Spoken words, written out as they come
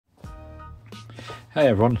Hey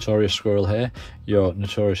everyone, Notorious Squirrel here, your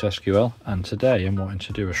Notorious SQL, and today I'm wanting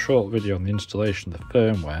to do a short video on the installation of the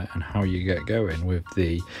firmware and how you get going with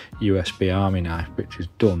the usbArmyKnife, which is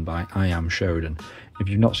done by i-am-shodan. If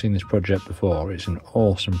you've not seen this project before, it's an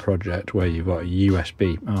awesome project where you've got a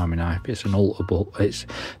usbArmyKnife. It's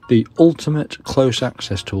the ultimate close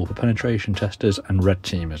access tool for penetration testers and red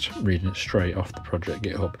teamers, reading it straight off the project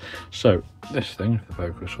GitHub. So this thing, if the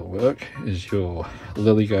focus will work, is your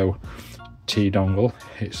LilyGO T-Dongle.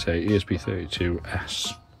 It's a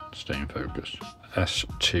ESP32S, stay in focus,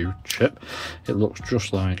 S2 chip. It looks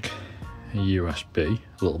just like a USB,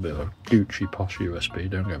 a little bit of a Gucci posh USB,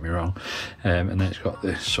 don't get me wrong. And then it's got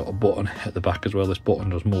this sort of button at the back as well. This button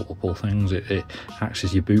does multiple things. It acts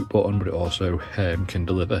as your boot button, but it also can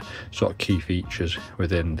deliver sort of key features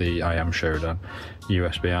within the i-am-shodan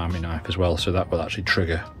usbArmyKnife as well, so that will actually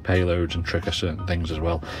trigger payloads and trigger certain things as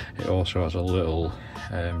well. It also has a little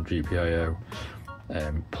GPIO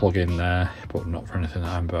plug-in there, but not for anything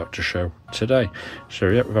that I'm about to show today. So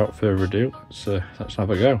yeah, without further ado, let's have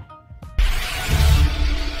a go.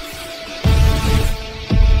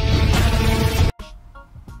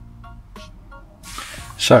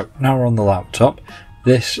 So now we're on the laptop.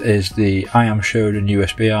 This is the i-am-shodan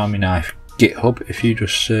usbArmyKnife GitHub. If you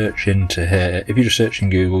just search into here, if you just search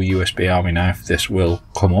in Google usbArmyKnife, this will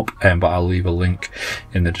come up, but I'll leave a link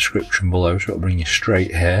in the description below, so it'll bring you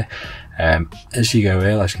straight here. As you go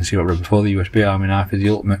here, as you can see what I read before, the usbArmyKnife is the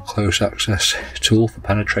ultimate close access tool for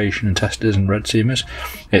penetration and testers and red teamers.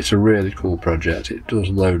 It's a really cool project. It does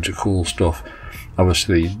loads of cool stuff.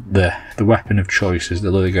 Obviously, the weapon of choice is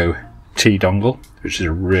the LilyGO T-Dongle, which is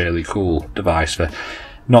a really cool device for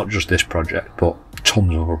not just this project, but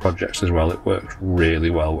tons of other projects as well. It works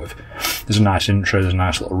really well with. There's a nice intro, there's a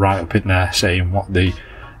nice little write-up in there saying what the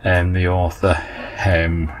author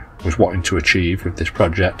was wanting to achieve with this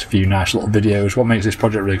project. A few nice little videos. What makes this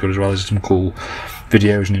project really good as well is some cool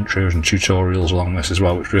videos and intros and tutorials along this as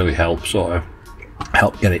well, which really help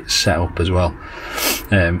get it set up as well.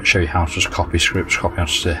 Show you how to just copy scripts, copy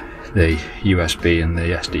onto the USB and the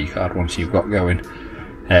SD card once you've got going.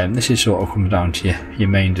 This is sort of comes down to your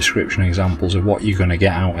main description examples of what you're going to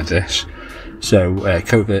get out of this. So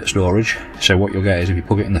covert storage, so what you'll get is if you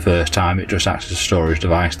plug it in the first time, it just acts as a storage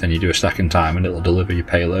device, then you do a second time and it'll deliver your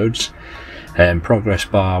payloads. Progress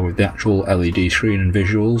bar with the actual LED screen and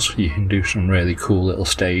visuals. You can do some really cool little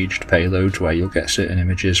staged payloads where you'll get certain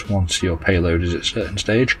images once your payload is at a certain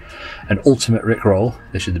stage. An ultimate rickroll.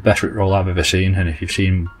 This is the best rickroll I've ever seen, and if you've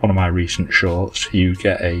seen one of my recent shorts, you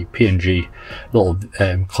get a PNG little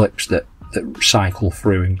clips that cycle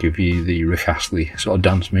through and give you the Rick Astley sort of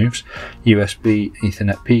dance moves. USB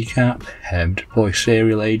Ethernet PCAP, deploy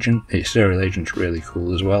serial agent. Its serial agent's really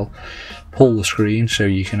cool as well. Pull the screen so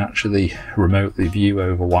you can actually remotely view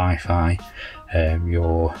over Wi-Fi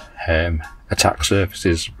your attack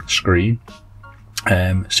surface's screen.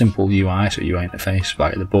 Simple UI, so UI interface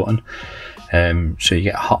via the button. So you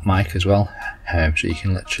get a hot mic as well, so you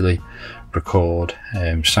can literally record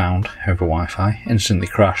sound over Wi-Fi. Instantly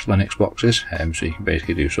crash Linux boxes, so you can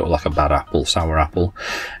basically do sort of like a bad apple, sour apple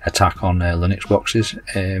attack on Linux boxes.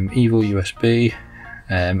 Evil USB,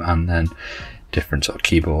 and then different sort of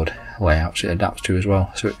keyboard layouts it adapts to as well.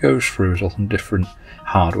 So it goes through as well some different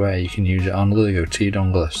hardware you can use it on. LilyGO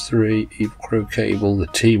T-Dongle S3, Evil Crow cable, the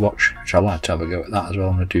T-Watch, which I'd like to have a go at that as well.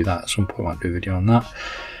 I'm going to do that at some point, I might do a video on that.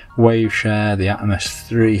 Wave share, the Atom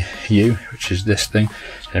S3U, which is this thing.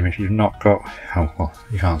 If you've not got, oh well,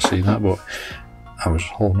 you can't see that, but I was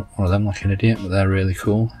holding up one of them like an idiot, but they're really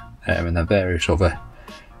cool. And there are various other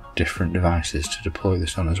different devices to deploy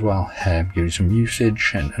this on as well, give you some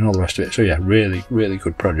usage and all the rest of it. So yeah, really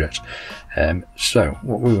good project. So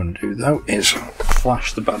what we want to do though is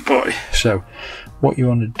flash the bad boy. So what you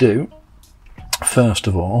want to do first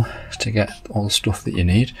of all is to get all the stuff that you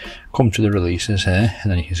need, come to the releases here,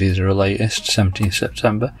 and then you can see there's a latest 17th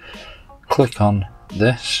September. Click on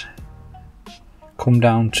this, come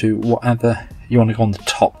down to whatever you want to go on the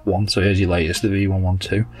top one. So here's your latest, the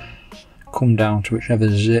V112. Come down to whichever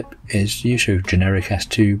zip is used, so generic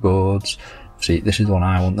S2 boards. See, this is the one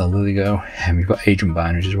I want, the LilyGO. You've got agent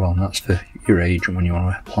binaries as well, and that's for your agent when you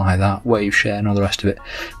want to apply that, wave share and all the rest of it.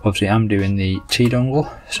 Obviously I'm doing the T-Dongle,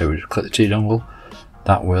 so we just click the T-Dongle,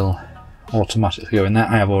 that will automatically go in there.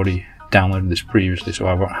 I have already downloaded this previously, so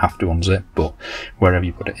I won't have to unzip, but wherever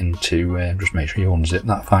you put it into, just make sure you unzip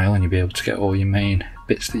that file and you'll be able to get all your main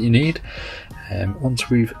bits that you need. Once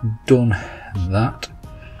we've done that,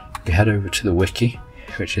 we head over to the wiki,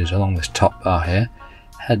 which is along this top bar here,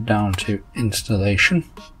 head down to installation,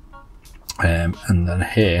 and then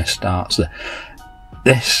here starts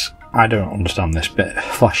this I don't understand this bit.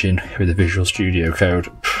 Flashing with the Visual Studio Code,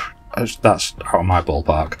 that's out of my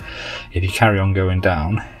ballpark. If you carry on going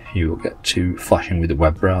down, you will get to flashing with the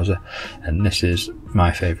web browser, and this is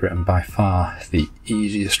my favourite and by far the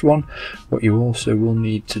easiest one. What you also will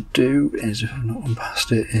need to do is, if I've not gone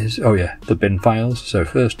past it, is, oh yeah, the bin files. So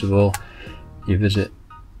first of all, you visit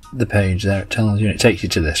the page there, it tells you, and it takes you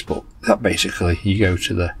to this, but that basically, you go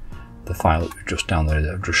to the file that we've just downloaded,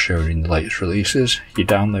 that I've just showed you in the latest releases. You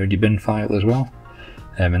download your bin file as well,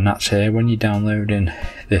 and that's here. When you're downloading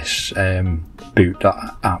this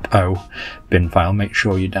boot.app.o bin file, make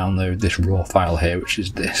sure you download this raw file here, which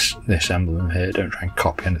is this emblem here. Don't try and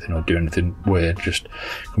copy anything or do anything weird, just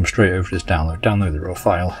come straight over to this download the raw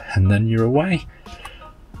file, and then you're away.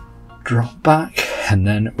 Drop back, and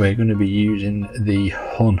then we're going to be using the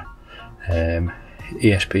hun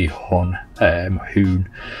esp hun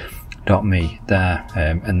hoon.me there,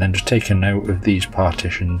 and then just take a note of these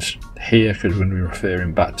partitions here, because we're going to be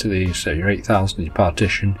referring back to these. So your 8000 is your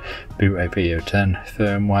partition, boot APO 10,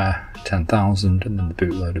 firmware 10,000, and then the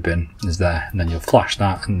bootloader bin is there, and then you'll flash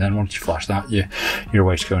that, and then once you flash that, you're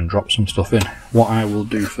away to go and drop some stuff in. What I will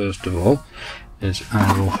do first of all is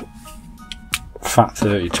I will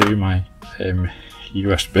FAT32 my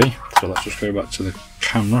USB. So let's just go back to the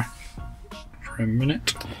camera for a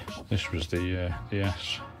minute. This was the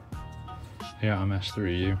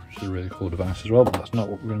i-am-S3U, which is a really cool device as well, but that's not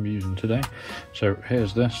what we're going to be using today. So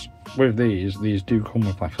here's this. With these do come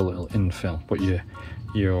with like a little infill, but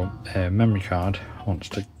your memory card wants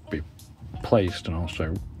to be placed and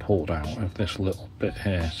also pulled out of this little bit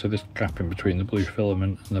here. So this gap in between the blue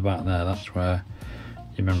filament and the back there, that's where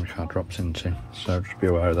your memory card drops into. So just be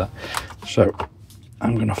aware of that. So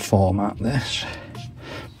I'm going to format this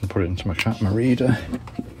and put it into my reader.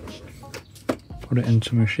 Put it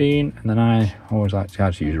into machine, and then I always like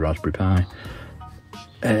to use a Raspberry Pi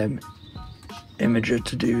imager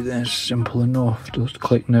to do this. Simple enough. Just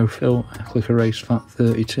click no fill, click erase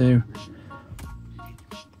FAT32,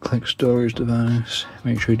 click storage device.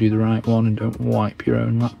 Make sure you do the right one and don't wipe your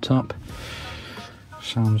own laptop.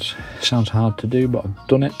 Sounds hard to do, but I've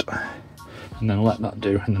done it. And then let that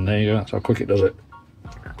do, and then there you go. That's how quick it does it.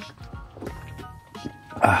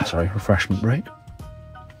 Sorry, refreshment break.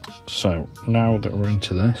 So now that we're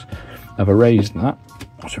into this, I've erased that,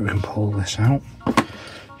 so we can pull this out. You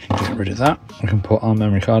can get rid of that. We can put our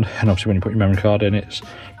memory card, and obviously when you put your memory card in, it's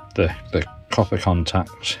the copper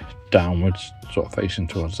contacts downwards, sort of facing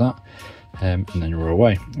towards that, and then you're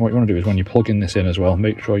away. What you want to do is when you're plugging this in as well,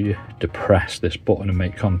 make sure you depress this button and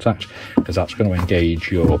make contact, because that's going to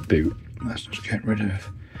engage your boot. Let's just get rid of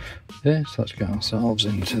this. Let's get ourselves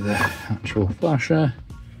into the actual flasher.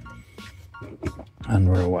 And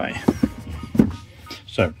we're away.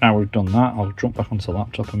 So now we've done that, I'll jump back onto the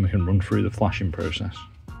laptop and we can run through the flashing process.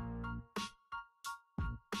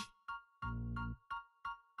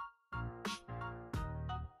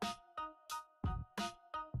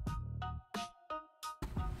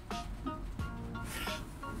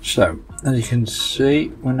 So as you can see,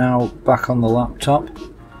 we're now back on the laptop,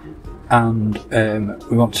 and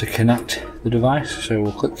we want to connect the device, so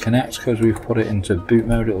we'll click connect. Because we've put it into boot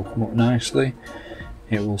mode, it will come up nicely.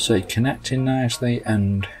 It will say connecting nicely,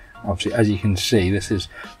 and obviously as you can see, this is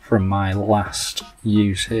from my last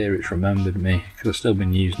use here. It's remembered me because I've still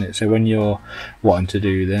been using it. So when you're wanting to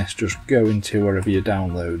do this, just go into wherever your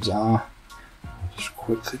downloads are. I'll just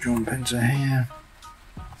quickly jump into here.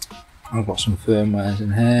 I've got some firmwares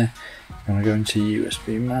in here. I'm going to go into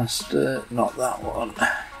USB master, not that one.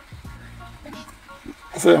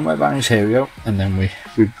 Firmware bangs, here we go, and then we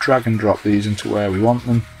drag and drop these into where we want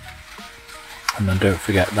them, and then don't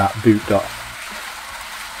forget that boot.ap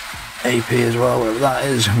as well, wherever that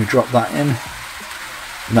is, and we drop that in,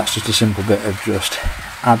 and that's just a simple bit of just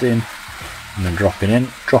adding and then dropping in.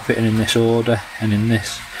 Drop it in this order, and in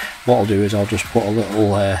this, what I'll do is I'll just put a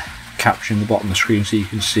little caption in the bottom of the screen so you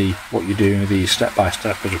can see what you're doing with these step by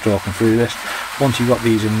step as we're talking through this. Once you've got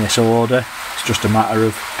these in this order, it's just a matter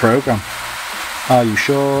of program. Are you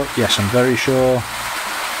sure? Yes, I'm very sure.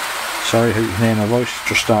 Sorry, hope you can hear my voice.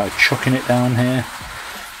 Just started chucking it down here.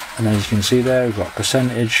 And as you can see there, we've got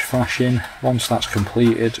percentage flashing. Once that's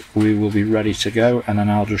completed, we will be ready to go. And then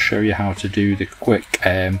I'll just show you how to do the quick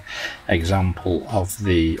example of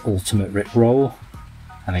the ultimate Rickroll.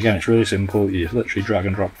 And again, it's really simple. You just literally drag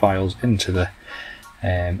and drop files into the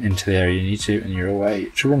area you need to, and you're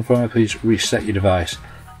away. To run firmware, please reset your device.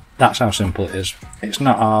 That's how simple it is. It's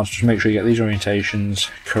not hard. Just make sure you get these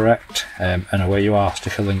orientations correct, and away you are.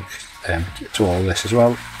 Stick a link to all of this as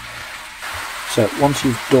well. So once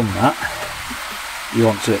you've done that, you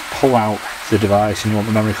want to pull out the device and you want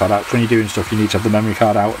the memory card out. So when you're doing stuff, you need to have the memory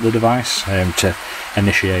card out of the device to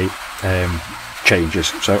initiate changes.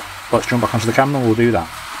 So let's jump back onto the camera and we'll do that.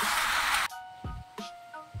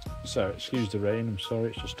 So excuse the rain, I'm sorry,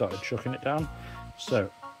 it's just started chucking it down. So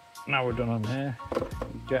now we're done on here,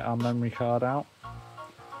 get our memory card out,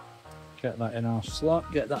 get that in our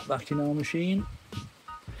slot, get that back in our machine,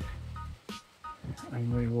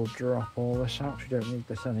 and we will drop all this out. We don't need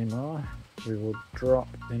this anymore. We will drop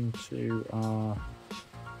into our,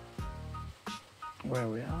 where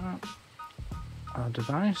we are, our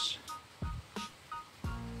device.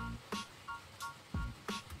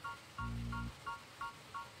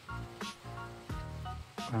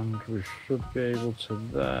 And we should be able to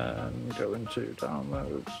then go into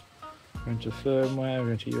downloads, go into firmware,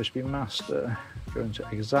 go into USB master, go into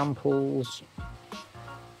examples.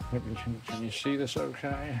 Can you see this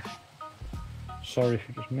okay? Sorry if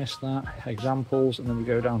you just missed that. Examples, and then we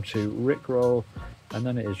go down to Rickroll, and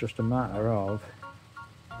then it is just a matter of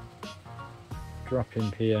dropping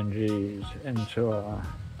PNGs into our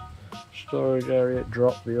storage area,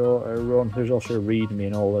 drop the auto run. There's also a readme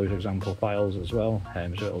in all those example files as well,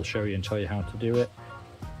 so it'll show you and tell you how to do it.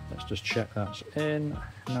 Let's just check that's in.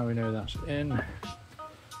 Now we know that's in,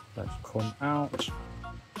 let's come out,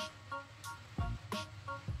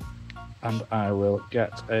 and I will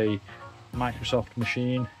get a Microsoft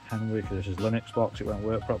machine, and this is Linux box, it won't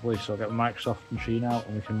work properly, so I'll get a Microsoft machine out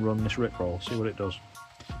and we can run this Rickroll, see what it does.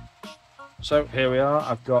 So here we are,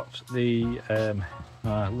 I've got the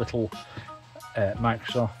little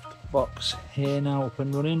Microsoft box here now up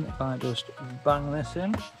and running. If I just bang this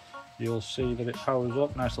in, you'll see that it powers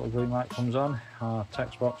up, nice little green light comes on, our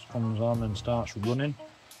text box comes on and starts running,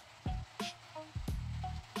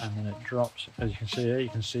 and then it drops. As you can see here, you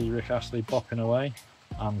can see Rick Astley bopping away,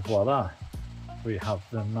 and voila, we have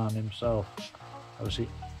the man himself. Obviously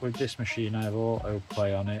with this machine I have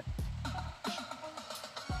autoplay on it,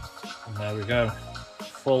 and there we go,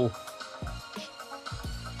 full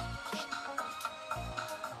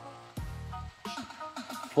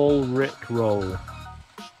Rickroll.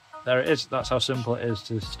 There it is, that's how simple it is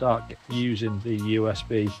to start using the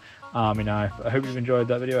USB Army knife. I hope you've enjoyed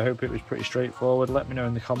that video, I hope it was pretty straightforward. Let me know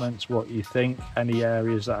in the comments what you think, any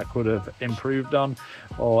areas that I could have improved on,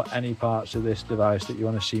 or any parts of this device that you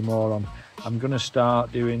want to see more on. I'm going to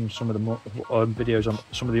start doing some of the videos on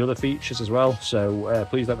some of the other features as well, so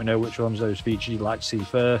please let me know which ones of those features you'd like to see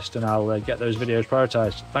first, and I'll get those videos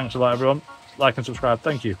prioritised. Thanks a lot everyone, like and subscribe,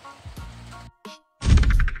 thank you.